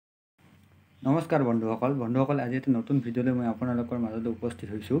নমস্কাৰ বন্ধুসকল আজি এটা নতুন ভিডিঅ'লৈ মই আপোনালোকৰ মাজত উপস্থিত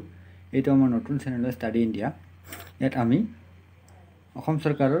হৈছোঁ। এইটো আমাৰ নতুন চেনেল ষ্টাডি ইণ্ডিয়া। ইয়াত আমি অসম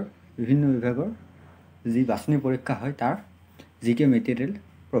চৰকাৰৰ বিভিন্ন বিভাগৰ যি বাছনি পৰীক্ষা হয় তাৰ জিকে মেটেৰিয়েল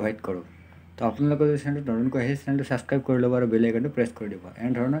প্ৰভাইড কৰোঁ। তো আপোনালোকে যদি চেনেলটো নতুনকৈ আহে চেনেলটো ছাবস্ক্ৰাইব কৰি ল'ব আৰু বেল আইকনটো প্ৰেছ কৰি দিব।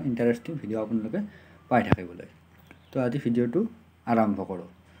 এনেধৰণৰ ইণ্টাৰেষ্টিং ভিডিঅ' আপোনালোকে পাই থাকিবলৈ। তো আজি ভিডিঅ'টো আৰম্ভ কৰোঁ।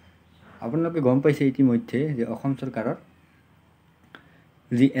 আপোনালোকে গম পাইছে ইতিমধ্যে যে অসম চৰকাৰৰ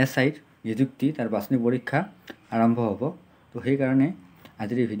যি SIৰ নিযুক্তি তাৰ বাছনি পৰীক্ষা আৰম্ভ হ'ব। তো সেইকাৰণে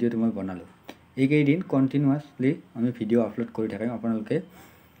আজিৰ এই ভিডিঅ'টো মই বনালোঁ। এইকেইদিন কণ্টিনিউৱাছলি আমি ভিডিঅ' আপলোড কৰি থাকিম, আপোনালোকে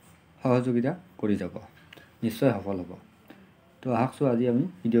সহযোগিতা কৰি যাব, নিশ্চয় সফল হ'ব। তো আহকচোন আজি আমি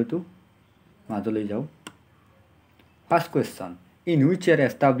ভিডিঅ'টো মাজলৈ যাওঁ। First question, in which year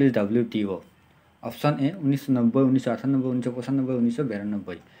establish WTO? Option A 1990, 1998, 1995,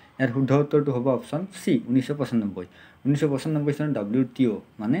 1992। ইয়াৰ শুদ্ধ উত্তৰটো হ'ব অপশ্যন চি 1995। 1995 চনত WTO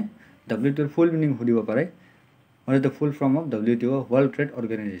মানে WTOৰ ফুল মিনিং সুধিব পাৰে। What is the full form of WTO? World trade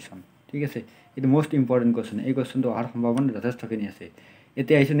organisation. ঠিক আছে, এইটো মষ্ট ইম্পৰ্টেণ্ট কুৱেশ্যন। এই কুৱেশ্যনটো অহাৰ সম্ভাৱনা যথেষ্টখিনি আছে।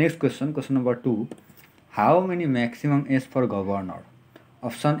 এতিয়া আহিছে next question number 2। How many maximum as for governor?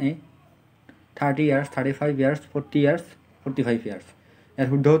 Option A 30 years, 35 years, 40 years, 45 years. ইয়াৰ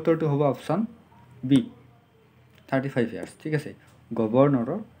শুদ্ধ উত্তৰটো হ'ব অপশ্যন বি 35 ইয়াৰ্ছ। ঠিক আছে,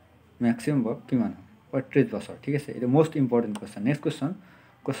 গভৰ্ণৰৰ মেক্সিমাম বয়স কিমান হয়? 35 বছৰ। ঠিক আছে, এইটো most important question. Next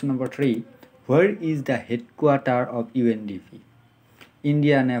question number 3। হোৱেৰ is the headquarter of UNDP?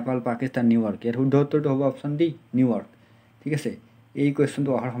 India, Nepal, Pakistan, New York. ইয়াৰ শুদ্ধ উত্তৰটো হ'ব অপশ্যন ডি নিউয়ৰ্ক। ঠিক আছে, এই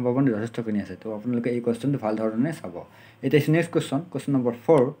কুৱেশ্যনটো অহাৰ সম্ভাৱনা যথেষ্টখিনি আছে। তো আপোনালোকে এই কুৱেশ্যনটো ভাল ধৰণে চাব। এতিয়া নেক্সট কুৱেশ্যন নম্বৰ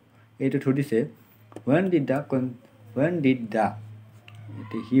 4। এইটো সুধিছে when did the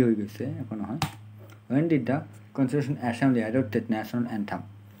এতিয়া সি হৈ গৈছে একো নহয় when did the Constitution Assembly adopted national anthem?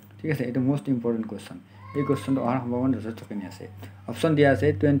 ঠিক আছে, এইটো মষ্ট ইম্পৰ্টেণ্ট কুৱেশ্যন। এই কুৱেশ্যনটো অহাৰ সম্ভাৱনা যথেষ্টখিনি আছে। অপশ্যন দিয়া আছে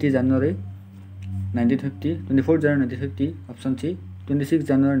 20 জানুৱাৰী 1950, 24 জানুৱাৰী 1950, option C 26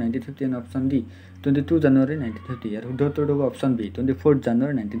 January 1950 and option D 22 জানুৱাৰী 1950। ইয়াৰ শুদ্ধ উত্তৰটো হ'ব অপশ্যন বি 24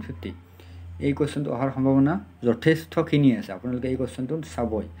 জানুৱাৰী 1950। এই কুৱেশ্যনটো অহাৰ সম্ভাৱনা যথেষ্টখিনি আছে। আপোনালোকে এই কুৱেশ্যনটো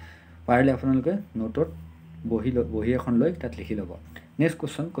চাবই পাৰিলে আপোনালোকে নোটত বহি এখন লৈ তাত লিখি ল'ব। Next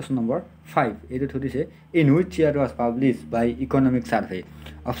question number 5। এইটো সুধিছে in which year was publish by economic survey?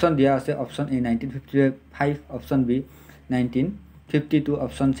 Option দিয়া আছে option A 1955, option B 1952,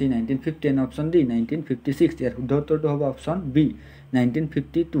 option C 1950 and option D 1956। ইয়াৰ শুদ্ধ উত্তৰটো হ'ব অপশ্যন বি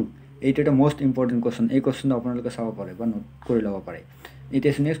 1952। এইটো এটা মষ্ট ইম্পৰ্টেণ্ট কুৱেশ্যন। এই কুৱেশ্যনটো আপোনালোকে চাব পাৰে বা নোট কৰি ল'ব পাৰে।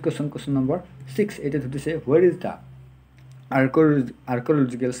 এতিয়া নেক্সট কুৱেশ্যন নম্বৰ 6। এইটো সুধিছে হোৱেৰ is the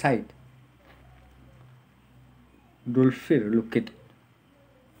archaeological site Dulfir located?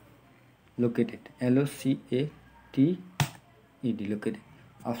 LOCATED located.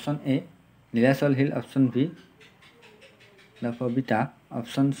 Option A Nilasol Hill, option B La Fabita,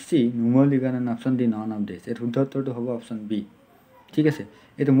 option C Numoligan and option D none of this. এর শুদ্ধ উত্তৰটো হ'ব অপশ্যন বি। ঠিক আছে,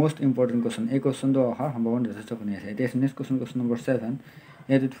 এইটো মষ্ট ইম্পৰ্টেণ্ট কুৱেশ্যন। এই কুৱেশ্যনটো অহাৰ সম্ভাৱনা যথেষ্টখিনি আছে। এতিয়া নেক্সট কুৱেশ্যন নম্বৰ 7।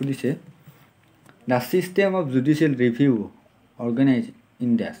 ইয়াত সুধিছে the system of judicial review organise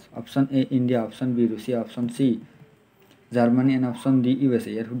in dash? Option A India, option B Russia, option C Germany and option D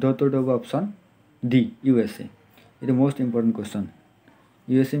USA। ইয়াৰ শুদ্ধ উত্তৰটো হ'ব অপশ্যন ডি USA। এইটো most important question.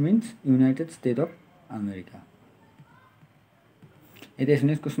 USA means United state of America. এতিয়া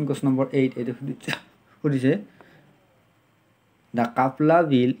next question number 8। এইটো সুধিছে the Kapla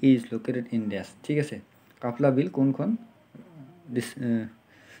bill is located in ডেছ? ঠিক আছে, কাপলা বিল কোনখন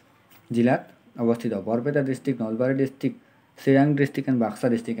জিলাত অৱস্থিত? Barpeta district, Nalbari district, Chirang district and Baksa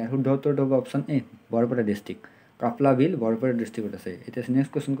district. ইয়াৰ শুদ্ধ উত্তৰটো হ'ব option A Barpeta district. Kapla বিল বৰপেটা ডিষ্ট্ৰিক্টত আছে। এতিয়া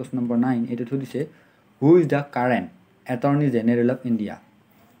নেক্সট কুৱেশ্যন নম্বৰ 9। এইটো সুধিছে who is the current attorney general of India?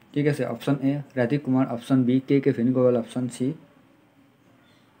 ঠিক আছে, option A Rajiv Kumar, option B K Venugopal, option C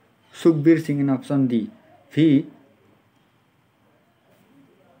Sukhbir Singh and option D V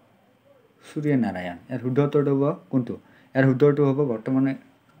সূৰ্য নাৰায়ণ। ইয়াৰ শুদ্ধ উত্তৰটো হ'ব কোনটো? ইয়াৰ শুদ্ধ উত্তৰটো হ'ব বৰ্তমানে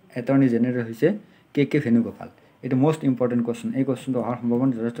এটৰ্নি জেনেৰেল হৈছে কে ভেনুগোপাল। এইটো মষ্ট ইম্পৰ্টেণ্ট কুৱেশ্যন। এই কুৱেশ্যনটো অহাৰ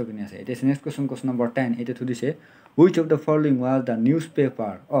সম্ভাৱনা যথেষ্টখিনি আছে। এতিয়া নেক্সট কুৱেশ্যন নম্বৰ 10। এইটো সুধিছে which of the following was the news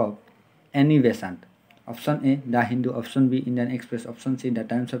paper of any বেচাণ্ট? Option A the Hindu, option B Indian express, option C the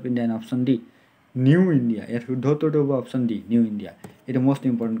times of India and option D new India. ইয়াৰ শুদ্ধ উত্তৰটো হ'ব option D new India. এইটো most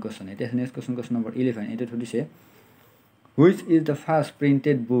important question. এতিয়া next question number 11। এইটো সুধিছে which is the first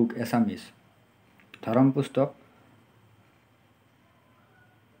printed book Assamese? ধৰম পুস্তক,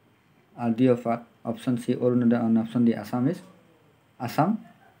 আদিঅফাত, option C Orunodoi, option D Assam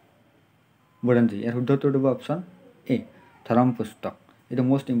বুৰঞ্জী। ইয়াৰ শুদ্ধ উত্তৰটো হ'ব অপশ্যন এ ধৰম পুস্তক। এইটো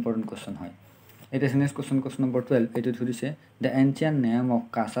মষ্ট ইম্পৰ্টেণ্ট কুৱেশ্যন হয়। এতিয়া নেক্সট কুৱেশ্যন নম্বৰ 12। এইটোত সুধিছে the ancient name of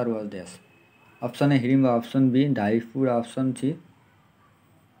Cachar was dash? Option A Hidimba, option B দাইপুৰা, option C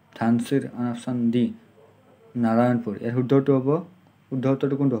ধানসিৰ option D Narayanpur ইয়াৰ শুদ্ধটো হ'ব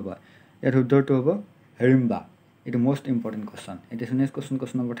শুদ্ধটো কোনটো হ'ব ইয়াৰ শুদ্ধটো হ'ব হিড়িম্বা এইটো মোষ্ট ইম্পৰ্টেণ্ট কোৱেশ্চন এটা নেক্সট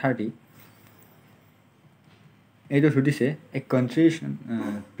কোৱেশ্চন নম্বৰ 30 এইটো সুধিছে a constitution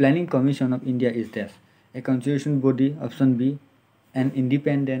planning commission of India is this a constitution body option B an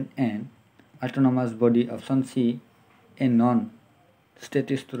independent and autonomous body option C a non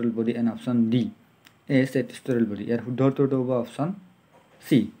statutory body and option D a statutory body ইয়াৰ শুদ্ধটো হ'ব option C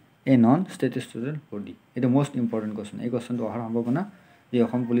a non statutory body এটা most important question এই কোৱেশ্চনটো অহাৰ সম্ভাৱনা যে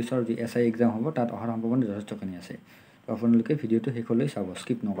অসম পুলিচৰ যি SI exam হ'ব তাত অহাৰ সম্ভাৱনা যথেষ্টখিনি আছে তো আপোনালোকে ভিডিঅ'টো শেষলৈ চাব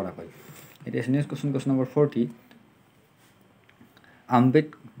স্কিপ নকৰাকৈ এটা next question number 40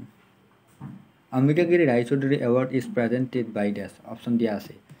 Ambikagiri Rai Chaudhary Award is presented by this option দিয়া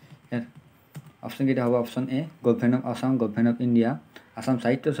আছে অপশ্যন কেইটা হ'ব option A government of Assam government of India Assam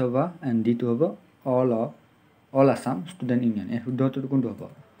সাহিত্য সভা এণ্ড ডি টু হ'ব অল আসাম ষ্টুডেণ্ট ইউনিয়ন এই শুদ্ধটো কোনটো হ'ব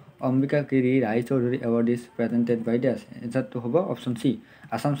অম্বিকাগিৰি ৰায় চৌধুৰী এৱাৰ্ড ইজ প্ৰেজেণ্টেড বাই দিছ এনচাৰটো হ'ব অপশ্যন চি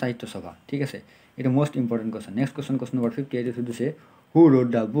আসাম সাহিত্য সভা ঠিক আছে এটা most important question next question number 58 সুধিছে হু road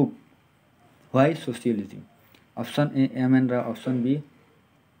the book why ছ'চিয়লজিম option A M N Rao option B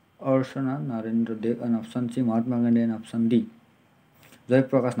Archana Narendra Dev and option C Mahatma Gandhi and option D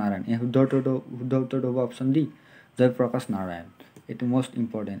Jayaprakash Narayan এই শুদ্ধ উত্তৰটো হ'ব অপশ্যন ডি জয়প্ৰকাশ নাৰায়ণ এইটো মোষ্ট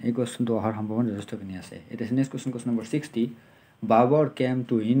ইম্পৰ্টেণ্ট এই কোৱেশ্চনটো অহাৰ সম্ভাৱনা যথেষ্টখিনি আছে এটা next question number 60 Babar came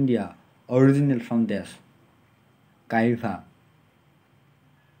to India original from দেশ কাইভা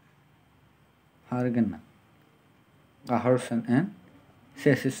ফাৰগানা কাহৰচন এণ্ড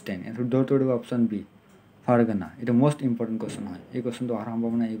চেচিষ্টেন এই শুদ্ধটো হ'ব অপশ্যন বি ফাৰগানা এটা মোষ্ট ইম্পৰ্টেণ্ট কোৱেশ্চন হয় এই কোৱেশ্চনটো অহাৰ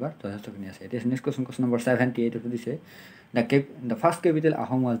সম্ভাৱনা এইবাৰ যথেষ্টখিনি আছে এটা নেক্সট কোৱেশ্চন নম্বৰ 70 এইটো সুধিছে the first capital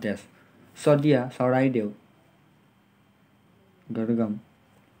Ahom was this Sodia Saraidev Gargam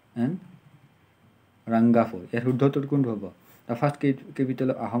and Rangapur ইয়াৰ শুদ্ধটো কোনটো হ'ব the first capital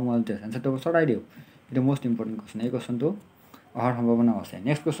of Ahom was this answer to Saraidev এটা মোষ্ট ইম্পৰ্টেণ্ট কোৱেশ্চন এই কোৱেশ্চনটো অহাৰ সম্ভাৱনা আছে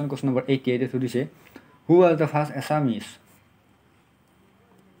নেক্সট কোৱেশ্চন নম্বৰ 80 এইটো সুধিছে who was the first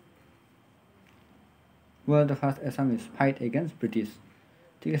Assamese fight against British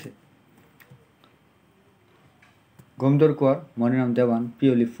ঠিক আছে গমদৰ কোঁৱৰ মণিৰাম দেৱান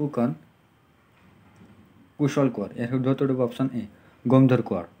পিয়লি ফুকন কুশল কোঁৱৰ ইয়াৰ শুদ্ধটো হ'ব অপশ্যন এ গমদৰ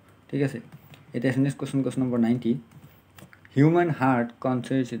কোঁৱৰ ঠিক আছে এতিয়া next question number 90 human heart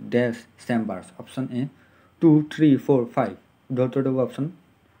কনচাইন্স dash chambers option A 2 3 4 5 শুদ্ধটো হ'ব অপশ্যন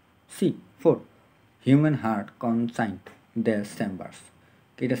চি 4 হিউমেন হাৰ্ট কনচাইন্স ডেছ চেম্বাৰ্ছ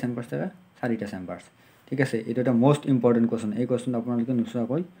কেইটা চেম্বাৰ্ছ থাকে 4টা চেম্বাৰ্ছ ঠিক আছে এইটো এটা মোষ্ট ইম্পৰ্টেণ্ট কোৱেশ্চন এই কোৱেশ্চনটো আপোনালোকে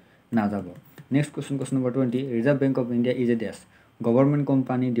নোচোৱাকৈ নাযাব next question number 20 reserve bank of India is a dash government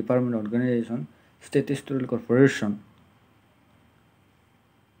company department organisation statistical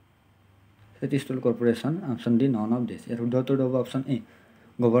corporation option D none of this ইয়াৰ শুদ্ধটো হ'ব option A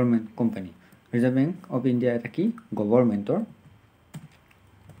government company reserve bank of India এটা কি গভৰ্ণমেণ্টৰ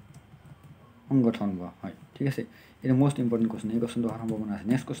সংগঠন হয় ঠিক আছে এটা মোষ্ট ইম্পৰ্টেণ্ট কোৱেশ্চন এই কোৱেশ্চনটো অহাৰ সম্ভাৱনা আছে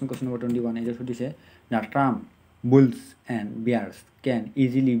নেক্সট কোৱেশ্চন নম্বৰ 21 এইটো সুধিছে the term bulls and bears can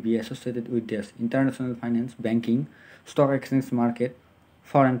easily be associated with this international finance banking stock exchange market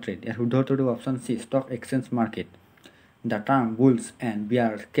foreign trade year শুদ্ধটো option C stock exchange market the term bulls and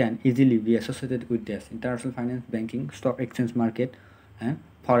bears can easily be associated with this international finance banking stock exchange market and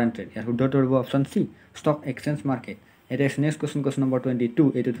foreign trade ইয়াৰ শুদ্ধটো হ'ব option C stock exchange market এটা next question number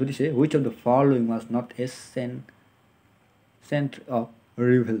 22 এইটো সুধিছে which of the following was not a center of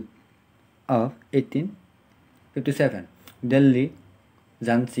revolt of 1857 Delhi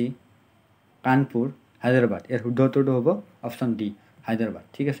Jhansi Kanpur Hyderabad ইয়াৰ শুদ্ধটো হ'ব option D Hyderabad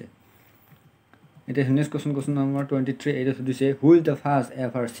ঠিক আছে এটা next question number 23 এইটো সুধিছে who is the first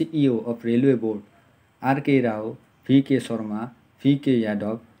ever CEO of railway board R K Rao V K Sharma V K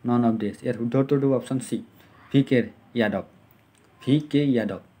Yadav none of this ইয়াৰ শুদ্ধটো হ'ব option C V K Yadav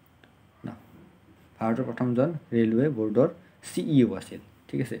ভাৰতৰ প্ৰথমজন railway বোৰ্ডৰ CEO আছিল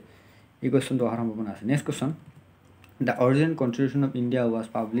ঠিক আছে এই কোৱেশ্চনটো অহাৰ সম্ভাৱনা আছে next question The original constitution of India was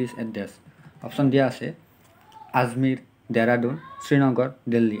published at this option দিয়া আছে আজমিৰ দেৰাদুন শ্ৰীনগৰ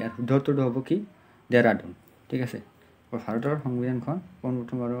দিল্লী আৰু শুদ্ধটো হ'ব কি দেৰাদুন ঠিক আছে ভাৰতৰ সংবিধানখন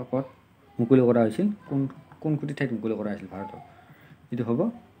প্ৰথমবাৰৰ ক'ত মুকলি কৰা হৈছিল কোন ঠাইত মুকলি কৰা হৈছিল ভাৰতৰ এইটো হ'ব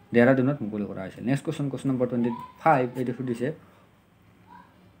দেৰাদুনত মুকলি কৰা হৈছিল নেক্সট কোৱেশ্চন নম্বৰ 25 এইটো সুধিছে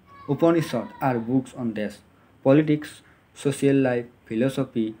উপনিষদ আর বুকস অন দেশ politics social life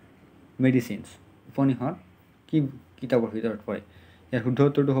philosophy medicines Upanishad কি কিতাপৰ ভিতৰত পৰে ইয়াৰ শুদ্ধ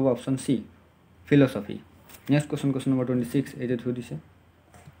উত্তৰটো হ'ব option C philosophy next question number 26 এইটো সুধিছে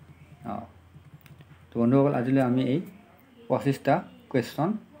তো বন্ধুসকল আজিলৈ আমি এই 25টা কোৱেশ্চন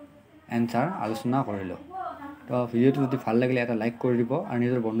এনসাৰ আলোচনা কৰিলোঁ তো ভিডিঅ'টো যদি ভাল লাগিলে এটা লাইক কৰি দিব আৰু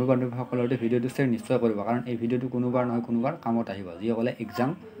নিজৰ বন্ধু বান্ধৱীসকলৰ সৈতে ভিডিঅ'টো শ্বেয়াৰ নিশ্চয় কৰিব, কাৰণ এই ভিডিঅ'টো কোনোবাৰ নহয় কোনোবাৰ কামত আহিব যিসকলে এক্সাম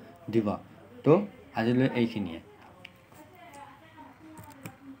দিব। তো আজিলৈ এইখিনিয়ে।